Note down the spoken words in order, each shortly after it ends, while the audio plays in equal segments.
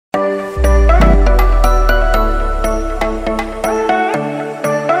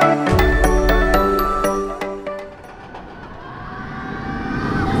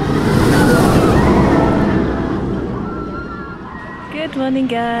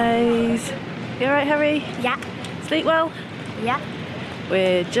Morning guys. You alright Harry? Yeah. Sleep well? Yeah.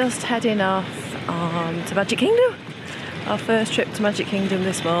 We're just heading off to Magic Kingdom. Our first trip to Magic Kingdom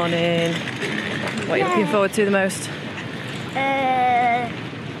this morning. What are you looking forward to the most?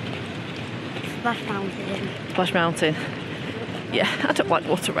 Splash Mountain. Splash Mountain. Yeah, I don't like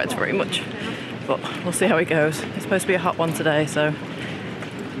water rides very much, but we'll see how it goes. It's supposed to be a hot one today, so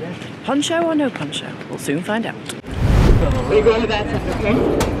poncho or no poncho? We'll soon find out. We're going to that side, okay?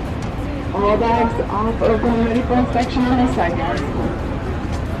 All bags off, open, ready for inspection on this side, guys.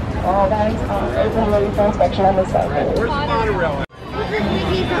 All bags off, open, ready for inspection on this side. Where's the monorail?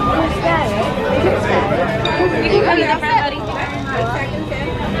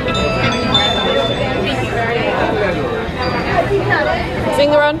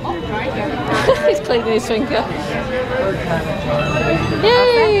 Finger on. He's cleaning his finger.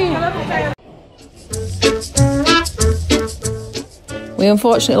 Yay! We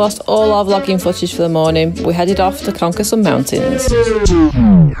unfortunately lost all our vlogging footage for the morning, but we headed off to conquer some mountains.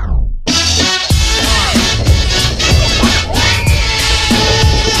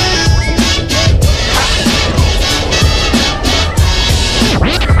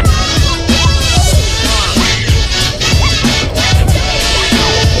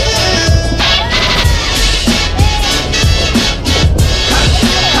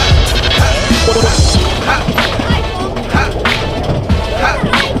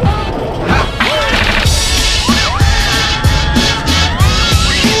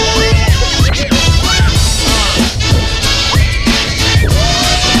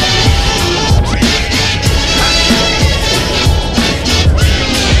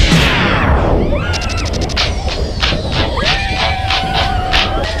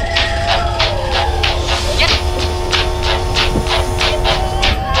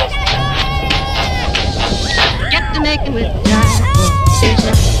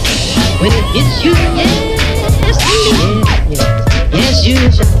 When it hits you, yes, yes, you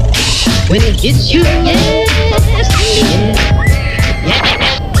shall. When it hits you, yes, yes.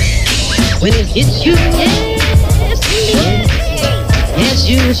 When it hits you, yes, yes,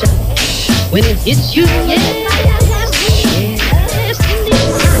 you shall. When it hits you, yes,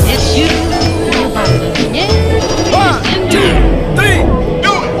 yes, you. One, two, three,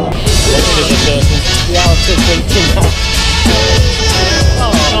 do it!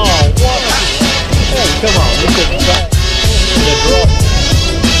 Come on, we could try the drop.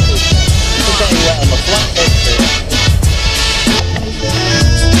 We're getting wet on the flatbed.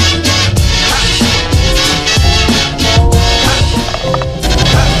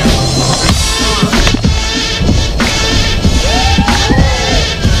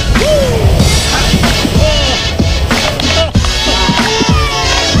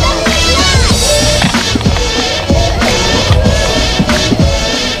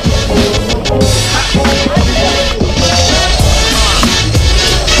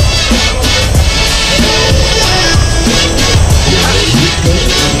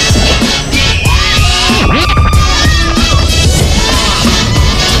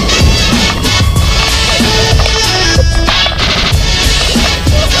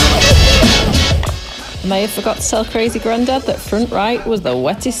 May have forgot to tell Crazy Grandad that front right was the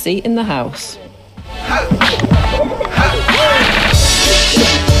wettest seat in the house.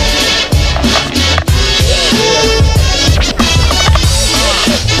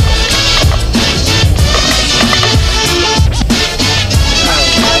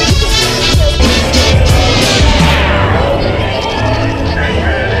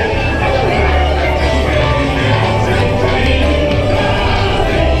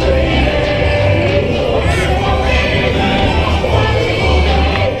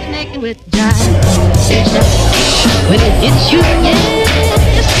 When it hits you, yes.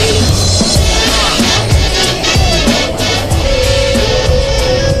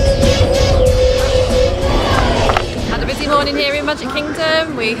 Had a busy morning here in Magic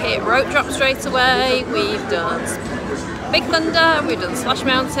Kingdom. We hit rope drop straight away. We've done Big Thunder, we've done Splash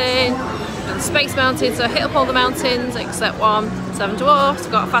Mountain, we've done Space Mountain, so hit up all the mountains except one, Seven Dwarfs.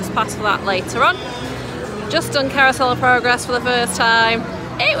 Got a fast pass for that later on. Just done Carousel of Progress for the first time.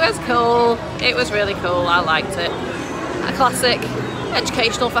 It was cool. It was really cool. I liked it. A classic,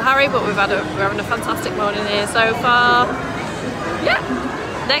 educational for Harry, but we're having a fantastic morning here so far. Yeah.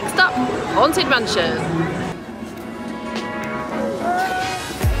 Next up, Haunted Mansion.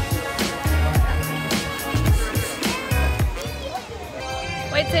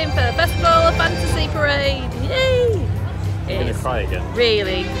 Waiting for the Festival of Fantasy Parade. Yay! I'm gonna cry again.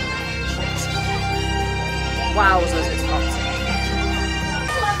 Really. Wowzers, it's hot.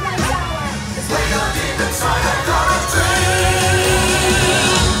 Inside a dark dream.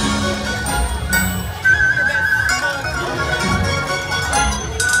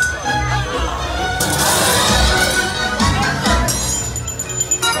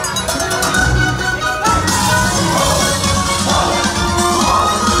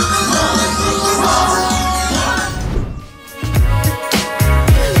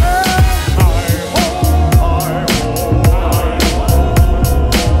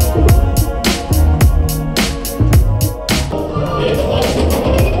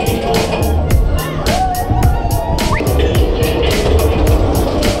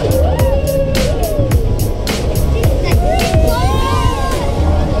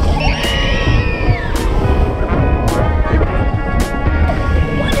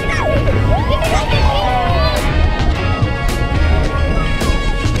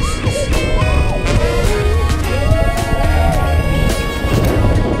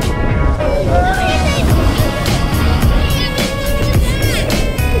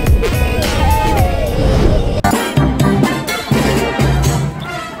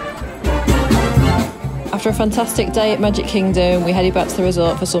 a fantastic day at Magic Kingdom, we headed back to the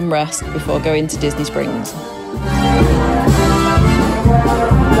resort for some rest before going to Disney Springs.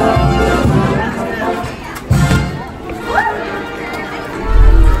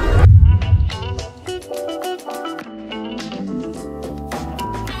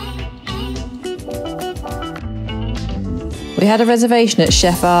 We had a reservation at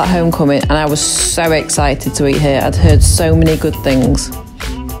Chef Art Homecomin and I was so excited to eat here. I'd heard so many good things.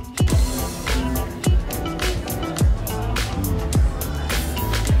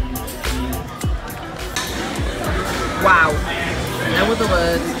 Wow. No other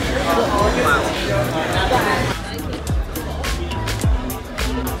words. Wow.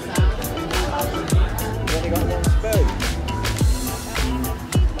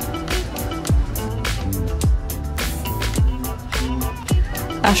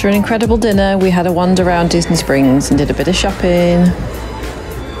 After an incredible dinner, we had a wander around Disney Springs and did a bit of shopping.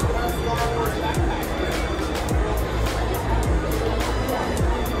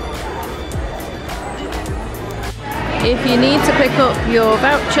 If you need to pick up your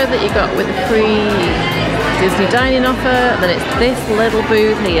voucher that you got with the free Disney dining offer, then it's this little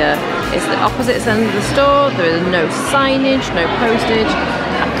booth here. It's the opposite end of the store. There is no signage, no postage.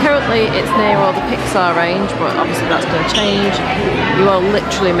 Currently it's near all the Pixar range, but obviously that's going to change. You will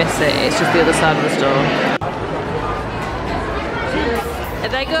literally miss it. It's just the other side of the store. Are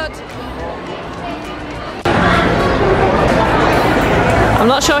they good? I'm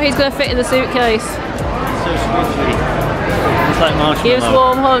not sure he's going to fit in the suitcase. So squishy. It's like marshmallow. Give us a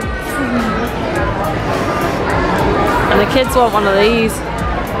warm hug. And the kids want one of these.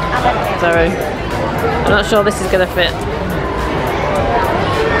 Sorry. I'm not sure this is going to fit.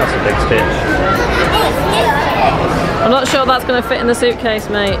 That's a big stitch. I'm not sure that's going to fit in the suitcase,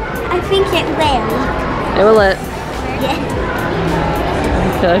 mate. I think it will. It will it? Yeah.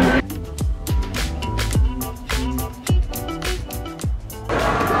 Okay.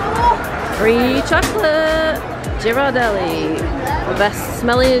 Free chocolate! Girardelli, the best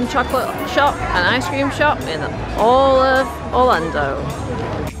smelling chocolate shop and ice cream shop in all of Orlando.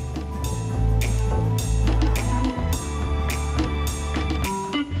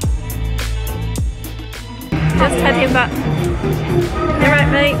 Just heading back. You right,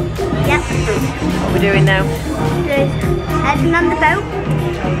 mate? Yep. What are we doing now? Good. Heading on the boat.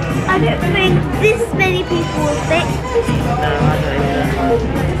 I don't think this many people will fit. No, I don't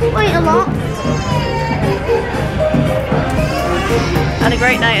either. Quite a lot. Had a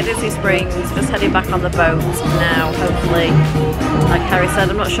great night at Disney Springs, just heading back on the boat now, hopefully. Like Harry said,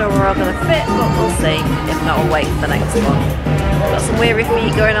 I'm not sure we're all going to fit, but we'll see. If not, we'll wait for the next one. Got some weary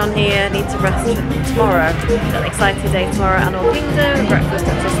feet going on here, need to rest tomorrow. Got an exciting day tomorrow at Animal Kingdom, breakfast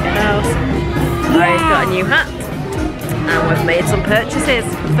at Tuscan House. Harry's got a new hat, and we've made some purchases.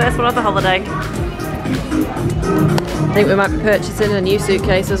 First one of the holiday. I think we might be purchasing a new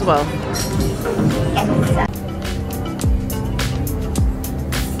suitcase as well.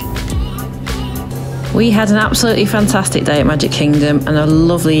 We had an absolutely fantastic day at Magic Kingdom and a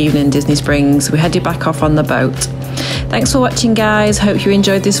lovely evening in Disney Springs. We headed back off on the boat. Thanks for watching, guys. Hope you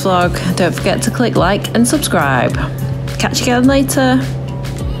enjoyed this vlog. Don't forget to click like and subscribe. Catch you again later.